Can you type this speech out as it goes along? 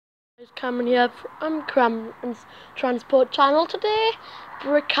Cameron here from Cameron's Transport Channel today.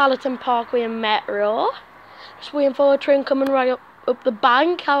 We're at Callerton Parkway and Metro. Just waiting for a train coming right up the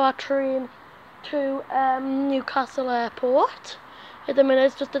bank. Our train to Newcastle Airport. At the minute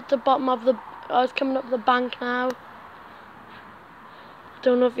it's just at the bottom of the... Oh, it's coming up the bank now. I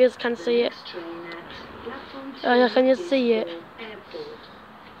don't know if you guys can see it. Oh yeah, can you see it?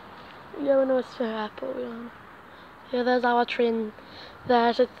 Yeah, we know it's the airport we're on. Yeah, there's our train there.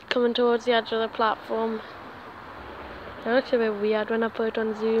 It's coming towards the edge of the platform. It looks a bit weird when I put it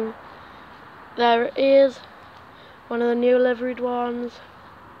on zoom. There it is. One of the new liveried ones.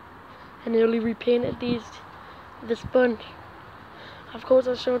 And they only repainted this bunch. Of course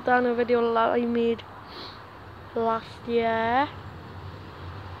I showed down a video that I made last year.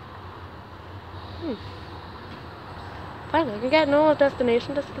 Fine, I can get no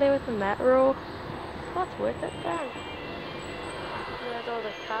destination display with the Metro. That's worth it then. There's all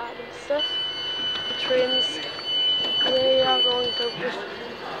the cars and stuff. The trains, they are going to just...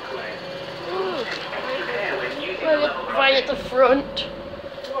 We're right at the front.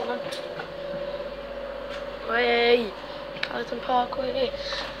 Way, Callerton Parkway.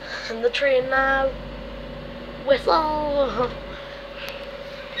 And the train now. Whistle!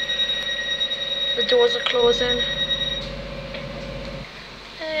 The doors are closing.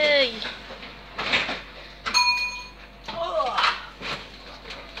 Hey!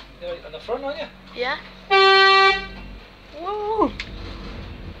 You're on the front, aren't you? Yeah. Woo!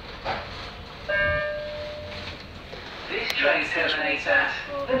 This train terminates at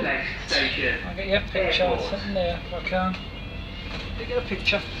the next station. I'll get you a picture sitting there if I can. You get a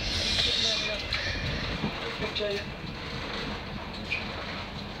picture. Picture, yeah.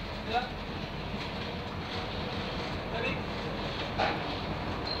 Yeah. Ready?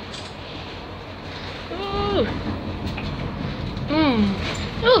 Ooh.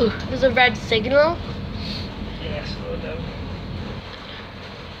 Ooh, there's a red signal. Yeah, slow down.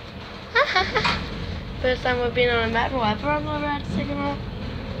 First time we've been on a metro ever on the red signal.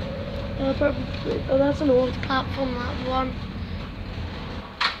 Oh, that's an old platform, that one.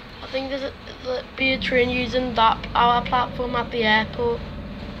 I think there'll be a train using our platform at the airport.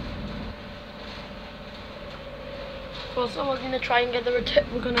 Also, we're gonna try and get the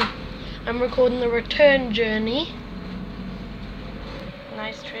return. I'm recording the return journey.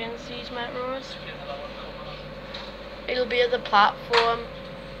 Nice trains, these metros. It'll be at the platform.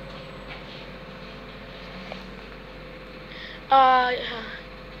 Hi,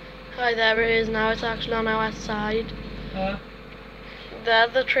 there it is now. It's actually on our side. There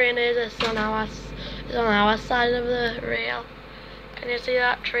the train is. It's on our side of the rail. Can you see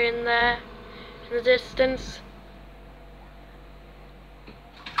that train there in the distance?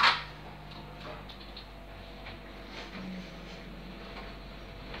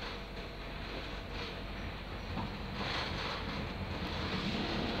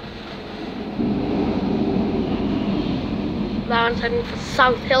 That one's heading for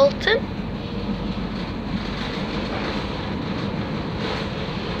South Hilton.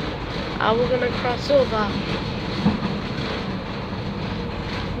 We're gonna cross over.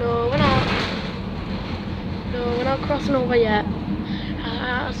 No, we're not. No, we're not crossing over yet.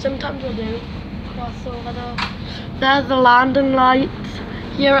 Sometimes we do cross over though. There's the landing lights.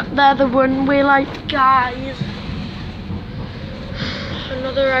 Here, they're the runway lights, guys.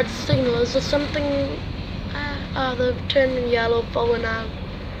 Another red signal. Is there something? They're turning yellow forward now.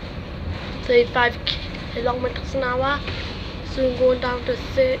 35 kilometers an hour. Soon going down to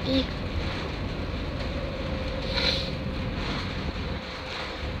 30.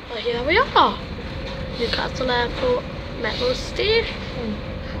 Well, here we are. Newcastle Airport Metro Station.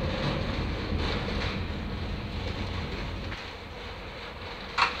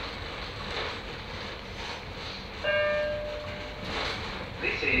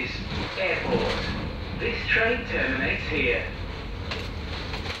 This is airport. This train terminates here.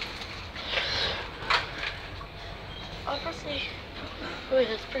 Obviously, oh,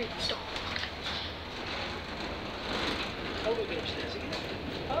 it's pretty dark. Oh, we'll get upstairs again.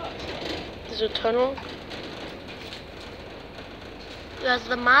 There's a tunnel. There's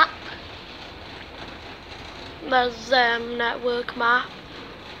the map. There's network map.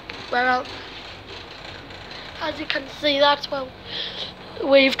 Well, as you can see, that's where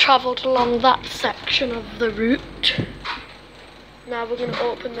we've travelled along that section of the route. Now we're going to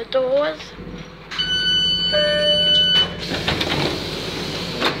open the doors.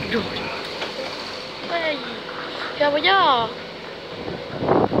 Hey, here we are.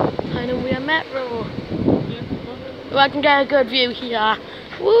 Tyne and Wear Metro. Oh, I can get a good view here.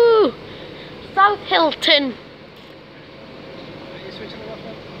 Woo! South Hilton.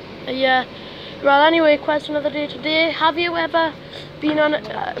 Yeah. Well, anyway, question of the day today. Have you ever been on,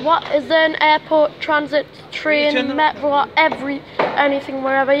 is there an airport, transit, train, metro, or anything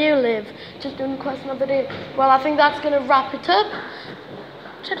wherever you live? Just doing question of the day. Well, I think that's going to wrap it up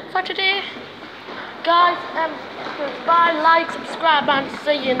for today. Guys, goodbye, like, subscribe, and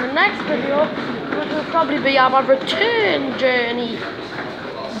see you in the next video, which will probably be our return journey.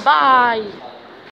 Bye.